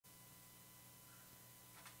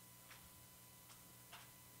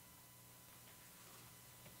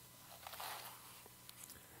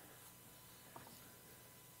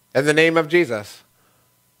In the name of Jesus,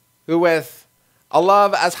 who with a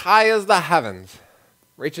love as high as the heavens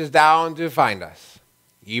reaches down to find us,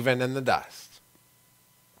 even in the dust.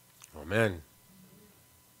 Amen.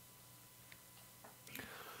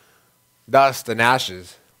 Dust and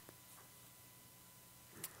ashes.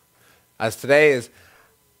 As today is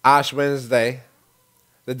Ash Wednesday,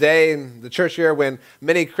 the day in the church year when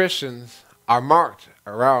many Christians are marked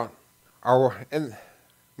around,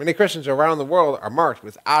 many Christians around the world are marked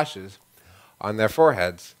with ashes on their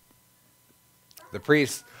foreheads. The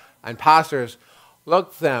priests and pastors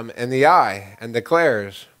look them in the eye and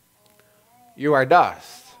declares, "You are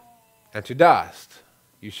dust, and to dust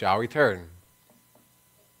you shall return."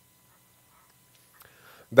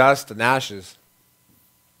 Dust and ashes.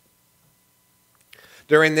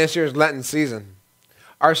 During this year's Lenten season,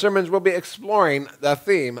 our sermons will be exploring the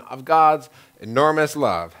theme of God's enormous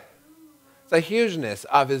love, the hugeness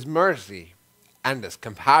of his mercy and his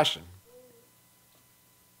compassion.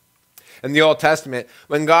 In the Old Testament,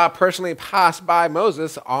 when God personally passed by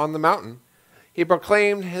Moses on the mountain, he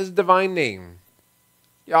proclaimed his divine name,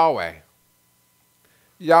 Yahweh.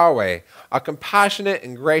 Yahweh, a compassionate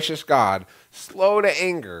and gracious God, slow to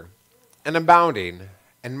anger and abounding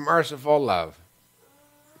in merciful love.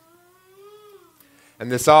 In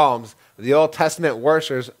the Psalms, the Old Testament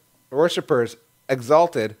worshipers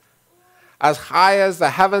exalted, "As high as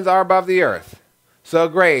the heavens are above the earth, so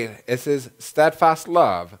great is his steadfast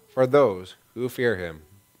love for those who fear him."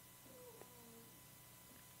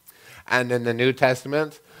 And in the New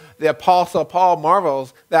Testament, the Apostle Paul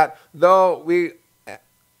marvels that though we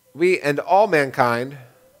and all mankind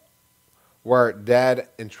were dead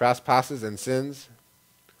in trespasses and sins,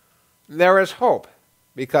 there is hope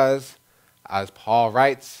because, as Paul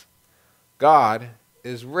writes, God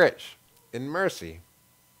is rich in mercy.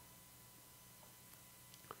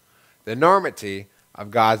 The enormity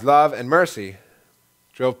of God's love and mercy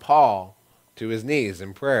drove Paul to his knees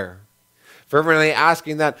in prayer, fervently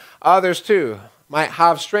asking that others too might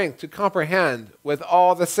have strength to comprehend with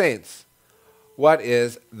all the saints what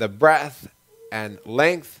is the breadth and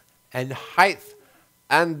length and height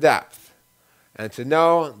and depth, and to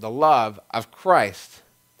know the love of Christ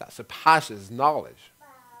that surpasses knowledge.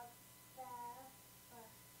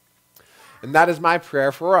 And that is my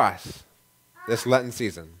prayer for us this Lenten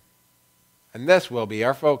season. And this will be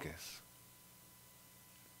our focus.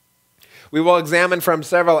 We will examine from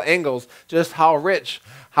several angles just how rich,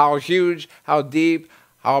 how huge, how deep,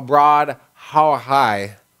 how broad, how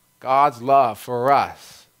high God's love for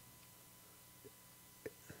us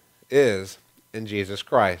is in Jesus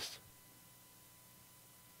Christ.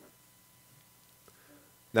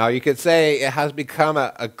 Now, you could say it has become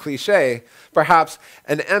a cliche, perhaps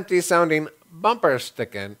an empty-sounding bumper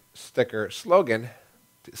sticker slogan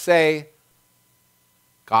to say,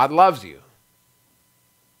 God loves you.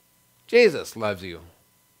 Jesus loves you.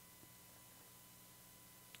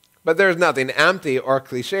 But there's nothing empty or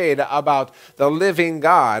cliched about the living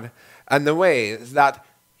God and the ways that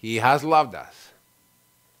he has loved us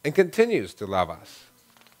and continues to love us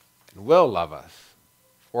and will love us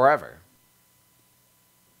forever.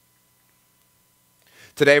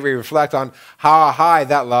 Today we reflect on how high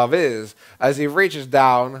that love is as he reaches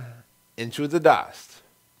down into the dust,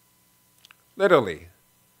 literally,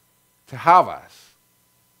 to have us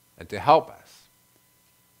and to help us.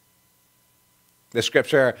 The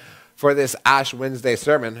scripture for this Ash Wednesday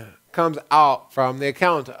sermon comes out from the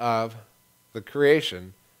account of the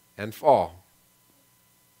creation and fall.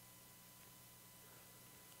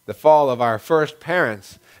 The fall of our first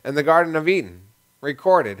parents in the Garden of Eden,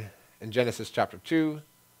 recorded in Genesis chapter 2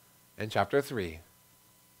 and chapter 3.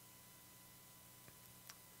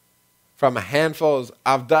 From handfuls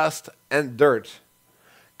of dust and dirt,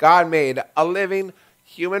 God made a living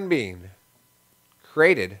human being,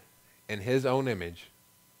 created in his own image.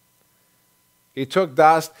 He took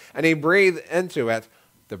dust and he breathed into it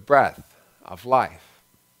the breath of life.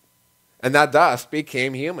 And that dust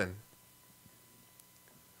became human.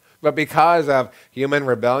 But because of human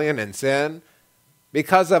rebellion and sin,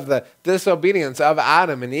 because of the disobedience of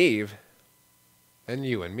Adam and Eve, and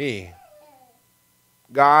you and me,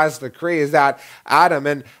 God's decree is that Adam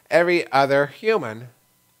and every other human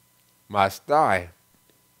must die.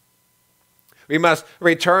 We must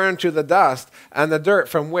return to the dust and the dirt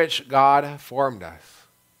from which God formed us.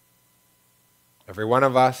 Every one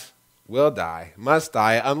of us will die, must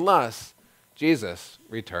die, unless Jesus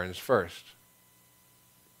returns first.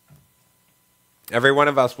 Every one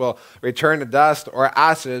of us will return to dust or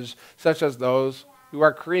ashes, such as those who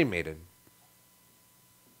are cremated.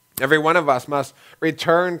 Every one of us must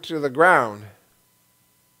return to the ground.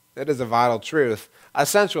 It is a vital truth, a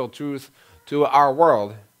central truth to our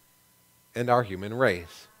world and our human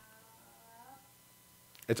race.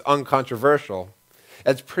 It's uncontroversial.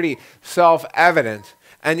 It's pretty self-evident.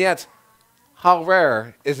 And yet, how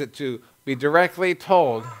rare is it to be directly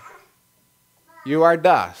told, you are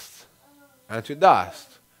dust, and to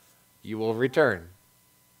dust you will return.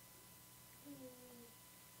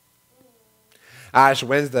 Ash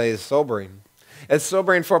Wednesday is sobering. It's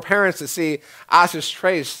sobering for parents to see ashes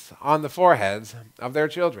traced on the foreheads of their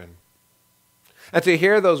children. And to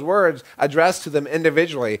hear those words addressed to them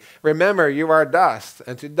individually, remember you are dust,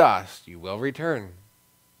 and to dust you will return.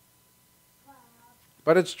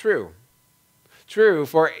 But it's true. True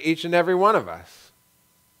for each and every one of us.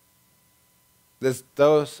 This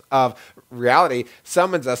dose of reality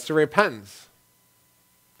summons us to repentance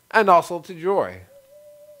and also to joy.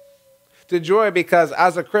 To joy because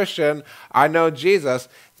as a Christian, I know Jesus,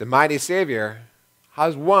 the mighty Savior,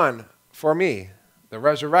 has won for me the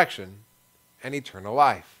resurrection and eternal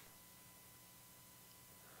life.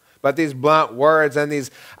 But these blunt words and these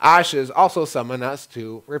ashes also summon us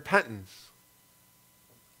to repentance.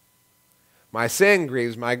 My sin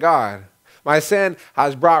grieves my God. My sin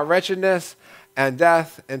has brought wretchedness and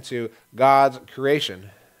death into God's creation,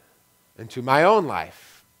 into my own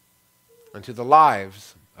life, into the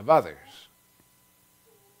lives of others.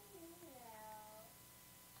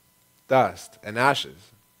 Dust and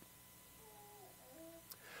ashes.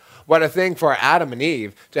 What a thing for Adam and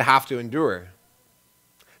Eve to have to endure.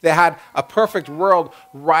 They had a perfect world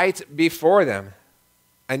right before them,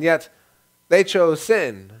 and yet they chose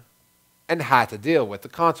sin and had to deal with the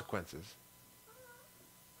consequences.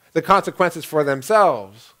 The consequences for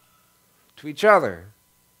themselves, to each other,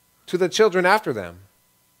 to the children after them.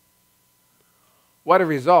 What a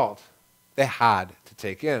result they had to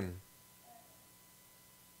take in.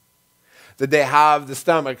 Did they have the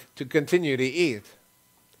stomach to continue to eat?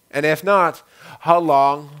 And if not, how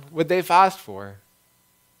long would they fast for?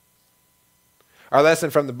 Our lesson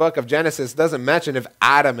from the book of Genesis doesn't mention if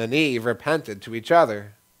Adam and Eve repented to each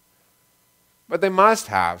other. But they must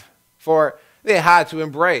have, for they had to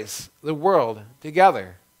embrace the world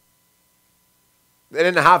together. They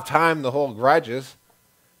didn't have time to hold grudges,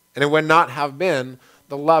 and it would not have been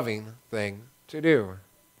the loving thing to do.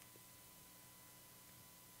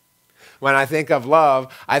 When I think of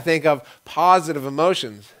love, I think of positive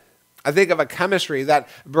emotions. I think of a chemistry that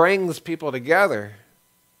brings people together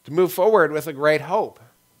to move forward with a great hope.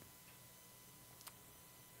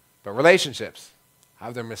 But relationships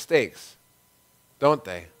have their mistakes, don't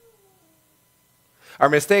they? Our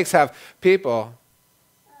mistakes have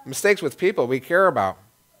mistakes with people we care about,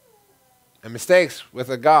 and mistakes with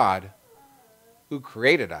a God who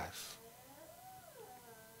created us.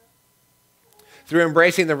 Through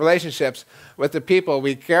embracing the relationships with the people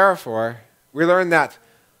we care for, we learn that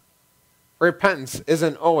repentance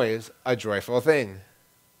isn't always a joyful thing.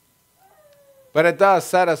 But it does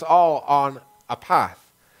set us all on a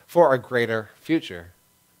path for a greater future,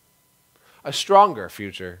 a stronger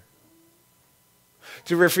future.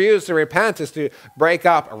 To refuse to repent is to break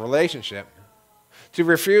up a relationship. To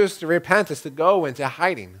refuse to repent is to go into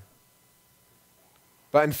hiding.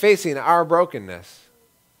 But in facing our brokenness,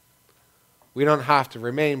 we don't have to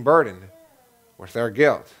remain burdened with our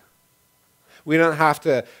guilt. We don't have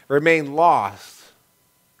to remain lost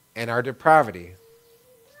in our depravity.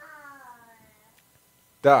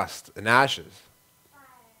 Dust and ashes.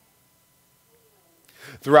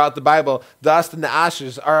 Throughout the Bible, dust and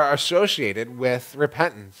ashes are associated with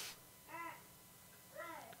repentance.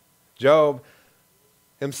 Job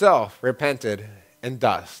himself repented in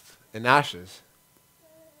dust and ashes.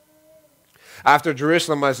 After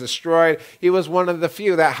Jerusalem was destroyed, he was one of the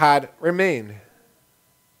few that had remained.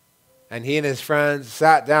 And he and his friends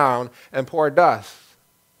sat down and poured dust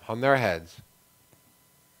on their heads.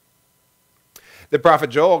 The prophet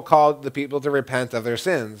Joel called the people to repent of their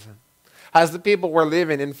sins, as the people were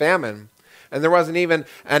living in famine, and there wasn't even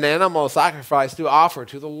an animal sacrifice to offer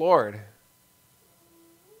to the Lord.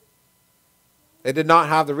 They did not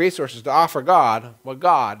have the resources to offer God what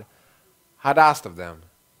God had asked of them.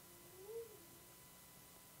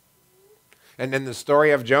 And in the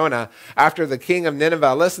story of Jonah, after the king of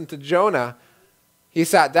Nineveh listened to Jonah, he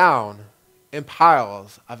sat down in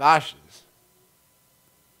piles of ashes.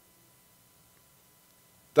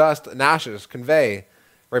 Dust and ashes convey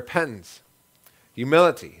repentance,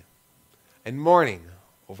 humility, and mourning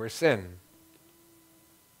over sin.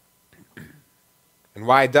 And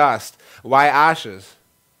why dust? Why ashes?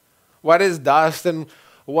 What is dust and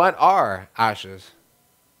what are ashes?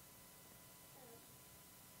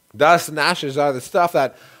 Dust and ashes are the stuff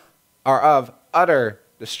that are of utter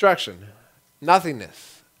destruction,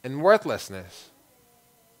 nothingness, and worthlessness.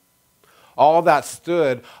 All that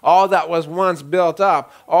stood, all that was once built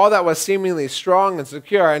up, all that was seemingly strong and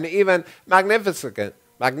secure and even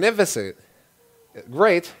magnificent,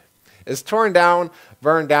 great, is torn down,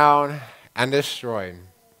 burned down, and destroyed.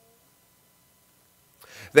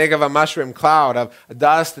 Think of a mushroom cloud of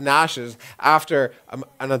dust and ashes after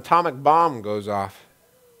an atomic bomb goes off.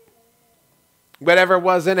 Whatever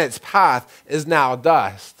was in its path is now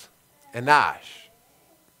dust and ash.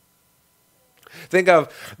 Think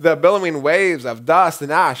of the billowing waves of dust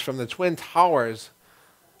and ash from the twin towers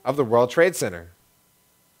of the World Trade Center,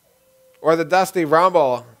 or the dusty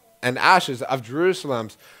rumble and ashes of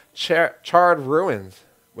Jerusalem's charred ruins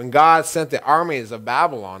when God sent the armies of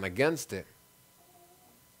Babylon against it.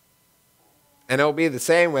 And it will be the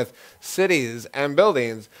same with cities and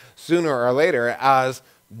buildings sooner or later, as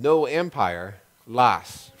no empire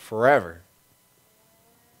lasts forever.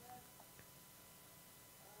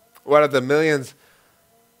 What of the millions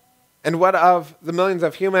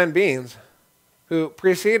of human beings who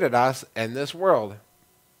preceded us in this world?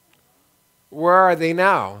 Where are they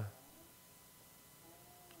now?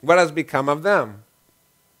 What has become of them?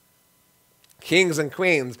 Kings and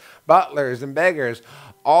queens, butlers and beggars,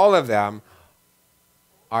 all of them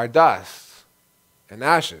are dust and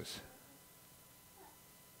ashes.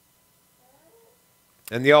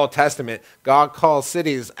 In the Old Testament, God calls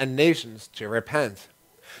cities and nations to repent,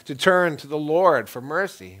 to turn to the Lord for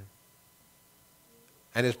mercy.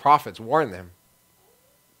 And his prophets warn them.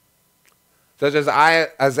 Such as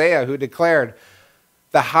Isaiah, who declared,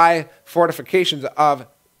 the high fortifications of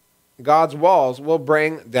God's walls will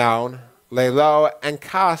bring down, lay low, and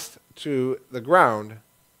cast to the ground,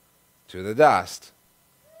 to the dust.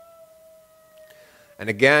 And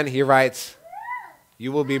again he writes,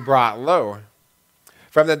 you will be brought low.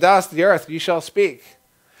 From the dust of the earth you shall speak.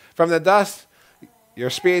 From the dust your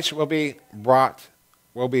speech will be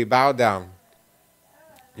bowed down.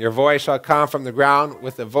 Your voice shall come from the ground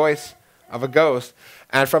with the voice of a ghost,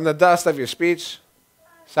 and from the dust of your speech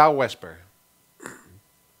shall whisper.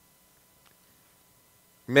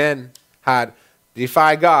 Men had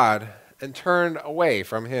defied God and turned away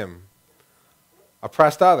from him,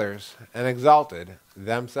 oppressed others, and exalted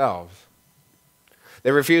themselves.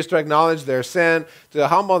 They refused to acknowledge their sin, to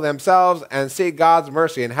humble themselves and seek God's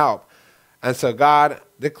mercy and help. And so God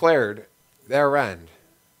declared their end,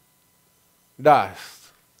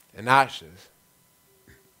 dust and ashes.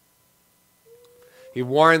 He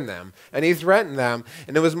warned them and he threatened them,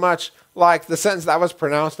 and it was much like the sentence that was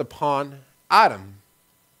pronounced upon Adam.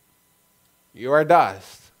 You are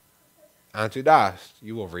dust, and to dust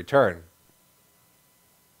you will return.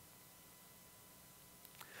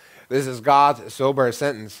 This is God's sober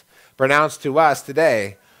sentence pronounced to us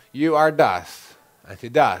today. You are dust, and to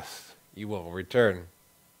dust you will return.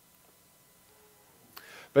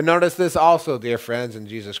 But notice this also, dear friends, in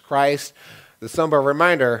Jesus Christ, the somber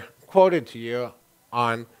reminder quoted to you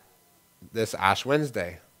on this Ash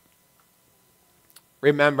Wednesday.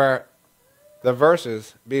 Remember the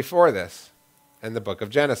verses before this in the book of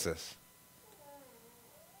Genesis.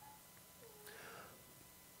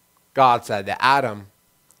 God said to Adam,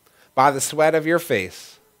 by the sweat of your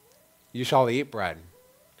face you shall eat bread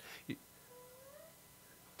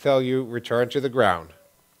till you return to the ground.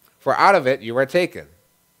 For out of it you are taken.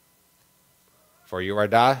 For you are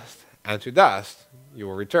dust, and to dust you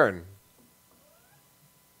will return.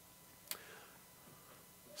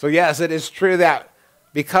 So yes, it is true that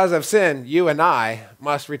because of sin, you and I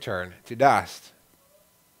must return to dust.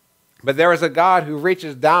 But there is a God who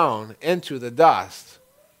reaches down into the dust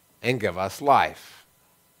and gives us life.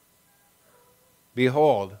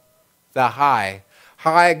 Behold, the high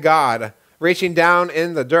God reaching down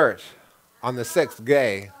in the dirt on the sixth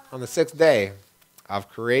day of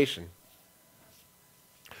creation.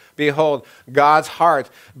 Behold, God's heart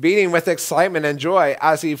beating with excitement and joy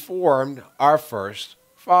as he formed our first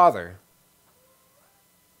father.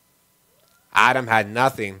 Adam had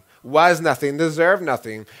nothing, was nothing, deserved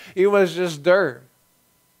nothing. He was just dirt.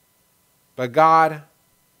 But God,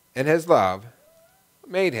 in his love,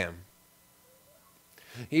 made him.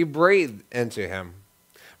 He breathed into him,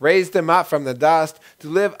 raised him up from the dust to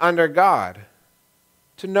live under God,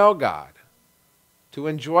 to know God, to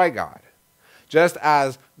enjoy God, just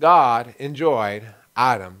as God enjoyed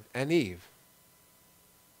Adam and Eve.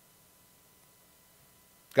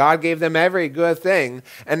 God gave them every good thing,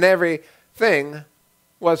 and everything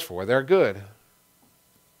was for their good.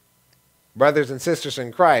 Brothers and sisters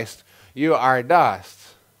in Christ, you are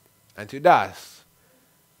dust, and to dust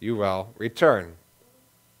you will return.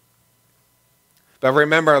 But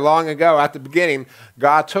remember, long ago, at the beginning,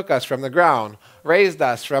 God took us from the ground, raised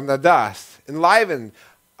us from the dust, enlivened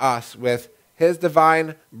us with his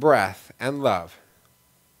divine breath and love.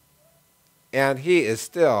 And he is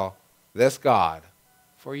still this God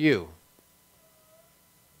for you.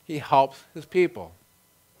 He helps his people.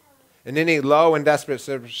 In any low and desperate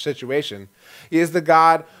situation, he is the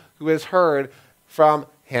God who has heard from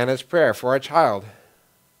Hannah's prayer for a child.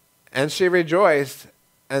 And she rejoiced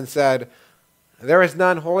and said, "There is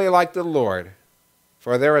none holy like the Lord,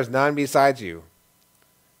 for there is none besides you.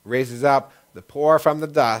 Raises up the poor from the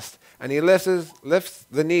dust, and he lifts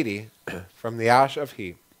the needy from the ash of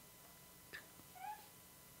heap."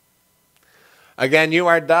 Again, you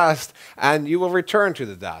are dust, and you will return to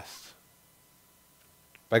the dust.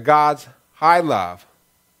 But God's high love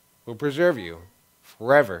will preserve you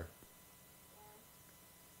forever.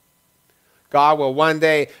 God will one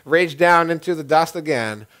day reach down into the dust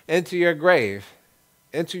again, into your grave,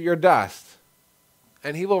 into your dust,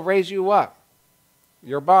 and he will raise you up,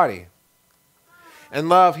 your body. In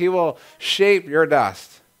love, he will shape your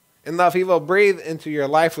dust. In love, he will breathe into your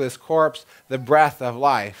lifeless corpse the breath of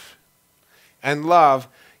life. In love,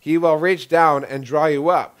 he will reach down and draw you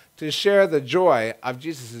up to share the joy of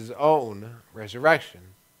Jesus' own resurrection.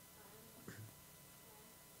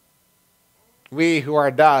 We who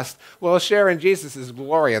are dust will share in Jesus'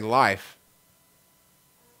 glory and life.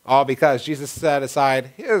 All because Jesus set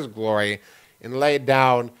aside his glory and laid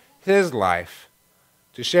down his life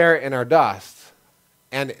to share in our dust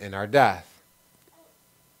and in our death.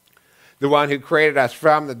 The one who created us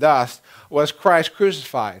from the dust was Christ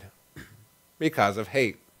crucified because of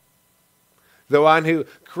hate. The one who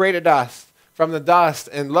created us from the dust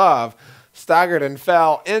in love staggered and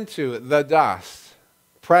fell into the dust,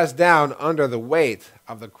 pressed down under the weight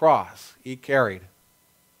of the cross he carried.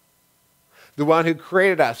 The one who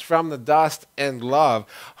created us from the dust in love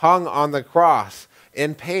hung on the cross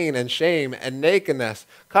in pain and shame and nakedness,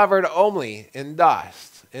 covered only in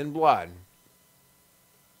dust, in blood.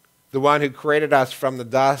 The one who created us from the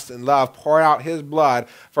dust in love poured out his blood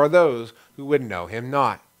for those who would know him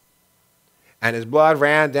not. And his blood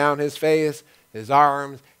ran down his face, his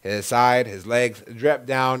arms, his side, his legs dripped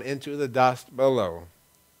down into the dust below.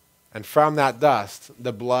 And from that dust,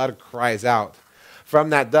 the blood cries out.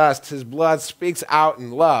 From that dust, his blood speaks out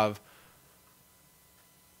in love.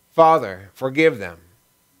 Father, forgive them.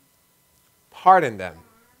 Pardon them.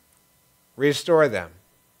 Restore them.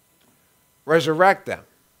 Resurrect them.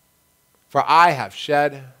 For I have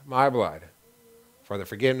shed my blood for the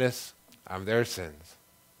forgiveness of their sins.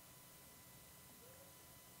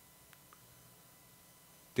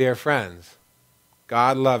 Dear friends,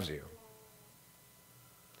 God loves you.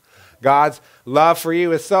 God's love for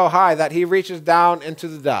you is so high that he reaches down into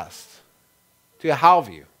the dust to help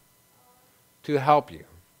you,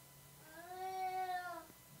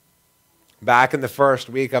 Back in the first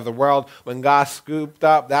week of the world, when God scooped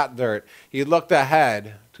up that dirt, he looked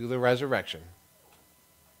ahead to the resurrection.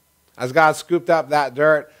 As God scooped up that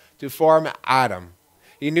dirt to form Adam,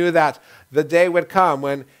 he knew that the day would come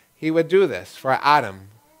when he would do this for Adam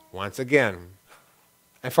once again,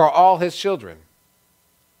 and for all his children,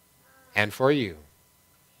 and for you.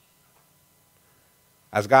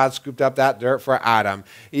 As God scooped up that dirt for Adam,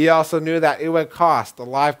 he also knew that it would cost the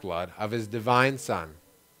lifeblood of his divine Son.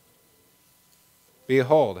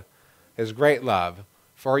 Behold his great love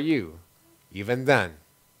for you, even then.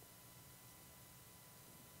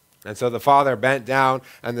 And so the Father bent down,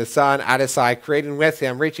 and the Son at his side, creating with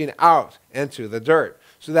him, reaching out into the dirt,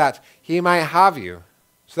 so that he might have you,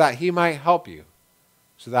 so that he might help you,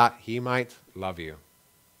 so that he might love you.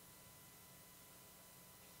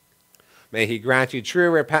 May he grant you true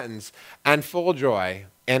repentance and full joy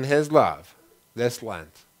in his love this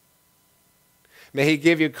Lent. May he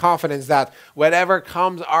give you confidence that whatever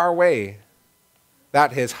comes our way,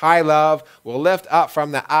 that his high love will lift up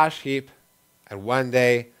from the ash heap and one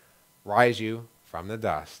day rise you from the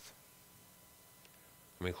dust.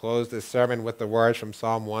 And we close this sermon with the words from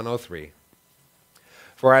Psalm 103.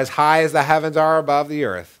 For as high as the heavens are above the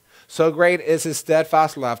earth, so great is his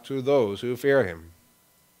steadfast love to those who fear him.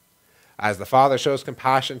 As the Father shows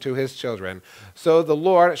compassion to his children, so the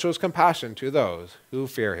Lord shows compassion to those who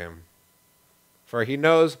fear him. For he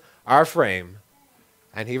knows our frame,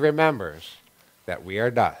 and he remembers that we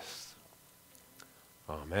are dust.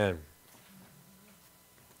 Amen.